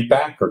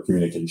feedback or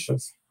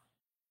communications.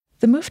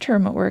 The move to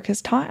remote work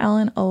has taught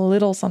Alan a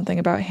little something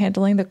about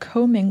handling the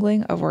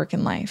commingling of work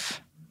and life.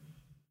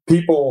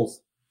 People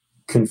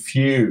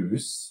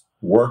confuse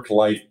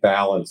work-life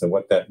balance and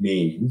what that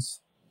means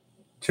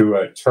to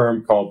a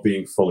term called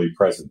being fully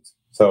present.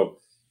 So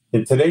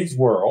in today's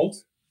world,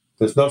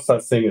 there's no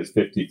such thing as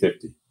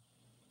 50-50,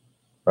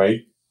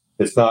 right?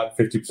 It's not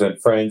 50%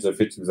 friends or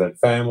 50%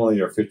 family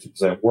or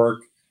 50%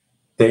 work.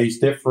 Days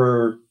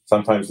differ,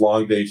 sometimes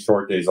long days,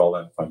 short days, all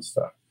that fun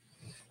stuff.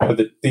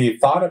 But the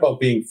thought about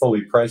being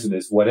fully present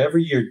is whatever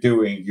you're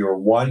doing, you're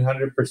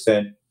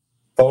 100%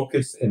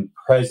 focused and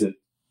present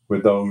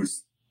with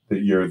those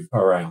that you're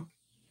around.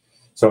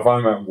 So if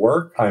I'm at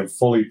work, I'm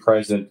fully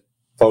present,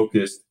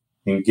 focused,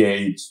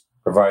 engaged,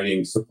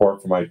 providing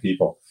support for my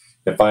people.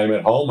 If I'm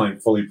at home, I'm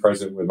fully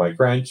present with my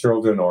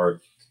grandchildren or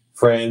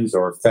friends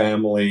or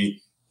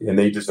family, and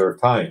they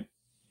deserve time.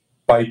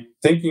 By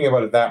thinking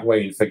about it that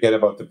way and forget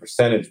about the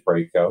percentage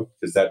breakout,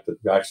 because that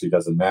actually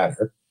doesn't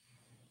matter.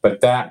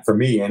 But that, for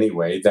me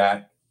anyway,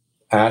 that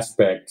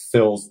aspect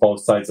fills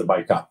both sides of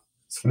my cup,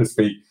 so to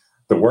speak.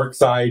 The work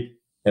side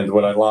and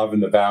what I love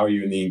and the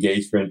value and the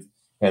engagement,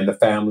 and the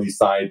family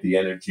side, the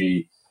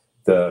energy,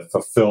 the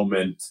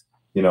fulfillment,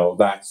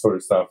 that sort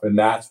of stuff. And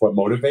that's what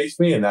motivates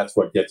me, and that's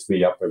what gets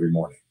me up every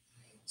morning.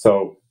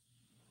 So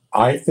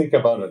I think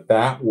about it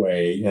that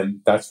way,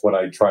 and that's what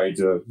I try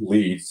to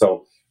lead.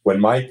 So when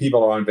my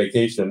people are on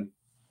vacation,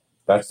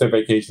 that's their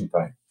vacation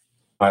time.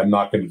 I'm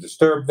not going to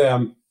disturb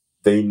them.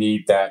 They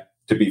need that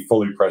to be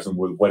fully present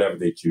with whatever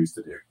they choose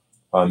to do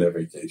on their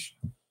vacation.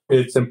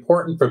 It's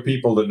important for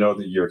people to know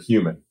that you're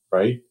human,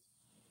 right?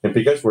 And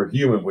because we're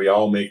human, we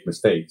all make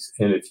mistakes.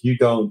 And if you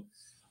don't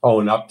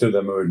own up to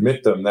them or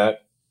admit them,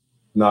 that's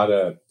not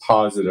a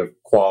positive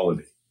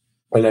quality.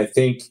 And I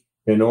think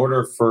in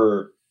order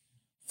for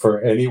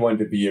anyone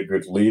to be a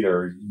good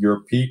leader,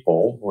 your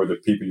people or the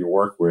people you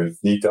work with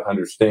need to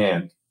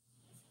understand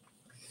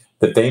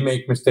that they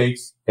make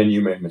mistakes and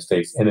you make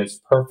mistakes. And it's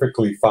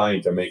perfectly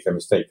fine to make a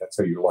mistake. That's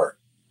how you learn.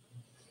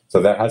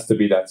 So that has to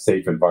be that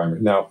safe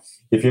environment. Now,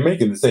 if you're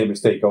making the same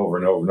mistake over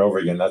and over and over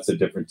again, that's a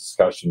different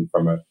discussion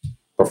from a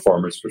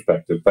performance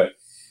perspective. But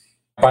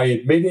by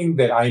admitting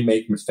that I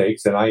make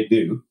mistakes, and I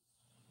do,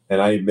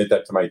 and I admit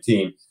that to my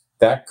team,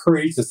 that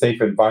creates a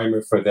safe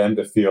environment for them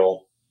to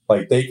feel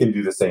like they can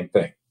do the same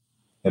thing.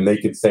 And they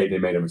can say they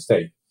made a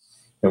mistake.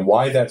 And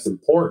why that's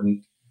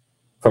important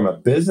from a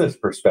business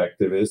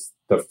perspective is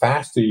the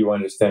faster you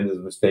understand there's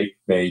a mistake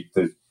made,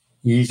 the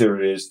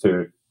easier it is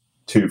to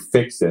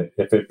fix it.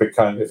 If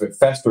it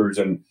festers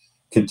and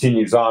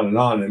continues on,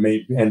 it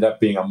may end up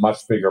being a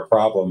much bigger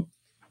problem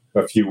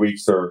a few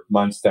weeks or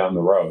months down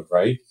the road,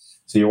 right?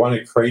 So you want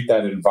to create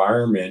that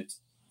environment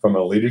from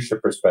a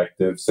leadership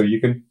perspective so you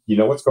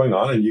know what's going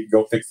on and you can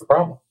go fix the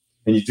problem.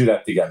 And you do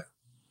that together.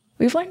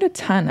 We've learned a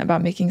ton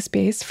about making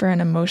space for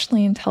an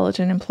emotionally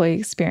intelligent employee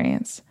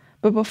experience.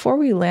 But before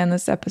we land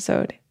this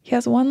episode, he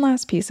has one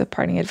last piece of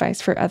parting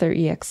advice for other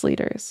EX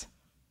leaders.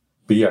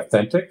 Be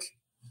authentic.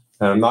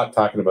 And I'm not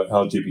talking about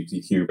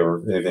LGBTQ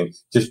or anything.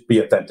 Just be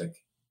authentic,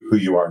 who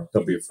you are.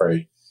 Don't be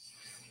afraid.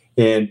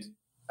 And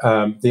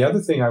the other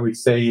thing I would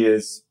say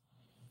is,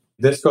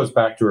 this goes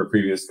back to a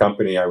previous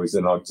company I was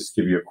in. I'll just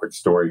give you a quick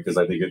story because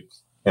I think it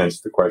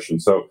answers the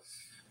question. So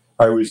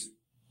I was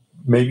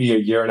maybe a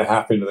year and a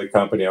half into the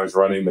company. I was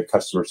running the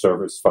customer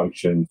service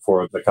function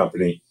for the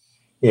company.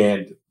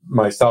 And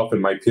myself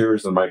and my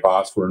peers and my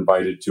boss were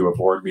invited to a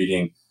board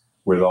meeting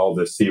with all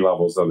the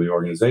C-levels of the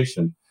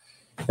organization.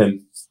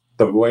 And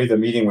the way the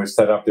meeting was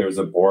set up, there was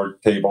a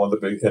board table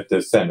at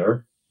the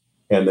center,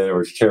 and there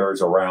was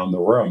chairs around the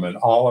room. And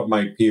all of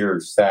my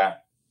peers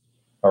sat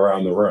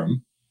around the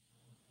room,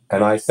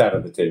 and I sat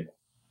at the table.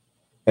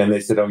 And they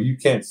said, "Oh, you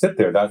can't sit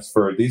there. That's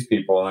for these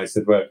people." And I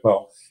said,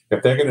 well,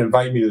 if they're going to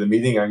invite me to the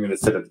meeting, I'm going to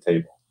sit at the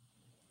table.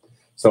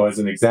 So as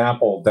an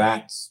example,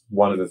 that's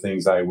one of the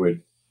things I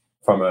would,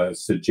 from a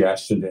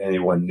suggestion to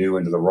anyone new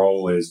into the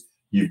role, is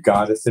you've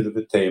got to sit at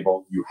the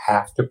table. You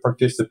have to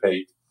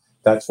participate.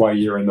 That's why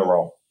you're in the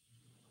role.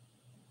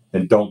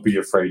 And don't be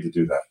afraid to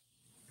do that.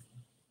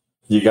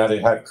 You got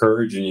to have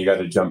courage and you got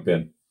to jump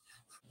in.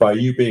 By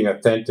you being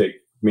authentic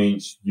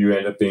means you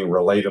end up being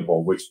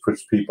relatable, which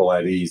puts people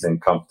at ease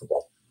and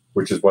comfortable,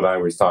 which is what I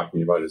was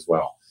talking about as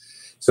well.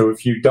 So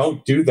if you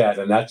don't do that,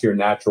 and that's your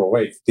natural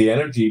way, the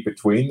energy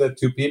between the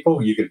two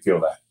people, you can feel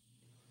that.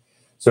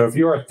 So if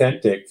you're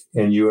authentic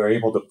and you are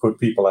able to put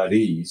people at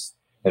ease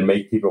and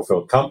make people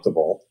feel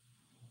comfortable,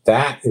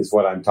 that is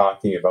what I'm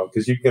talking about,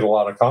 because you get a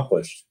lot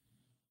accomplished.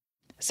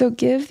 So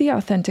give the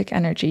authentic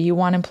energy you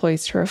want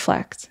employees to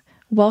reflect.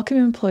 Welcome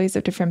employees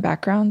of different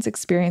backgrounds,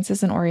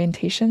 experiences, and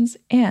orientations,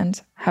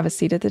 and have a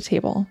seat at the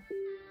table.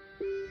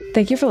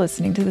 Thank you for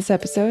listening to this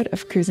episode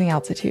of Cruising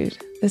Altitude.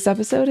 This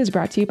episode is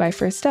brought to you by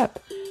First Step,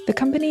 the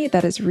company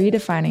that is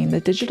redefining the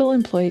digital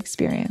employee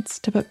experience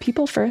to put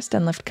people first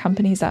and lift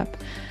companies up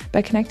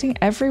by connecting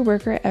every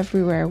worker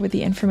everywhere with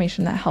the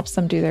information that helps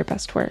them do their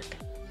best work.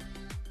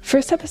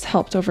 First Step has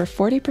helped over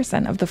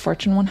 40% of the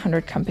Fortune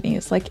 100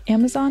 companies like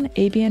Amazon,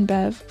 AB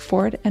InBev,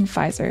 Ford, and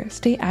Pfizer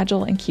stay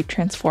agile and keep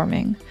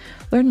transforming.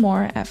 Learn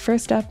more at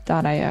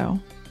firststep.io.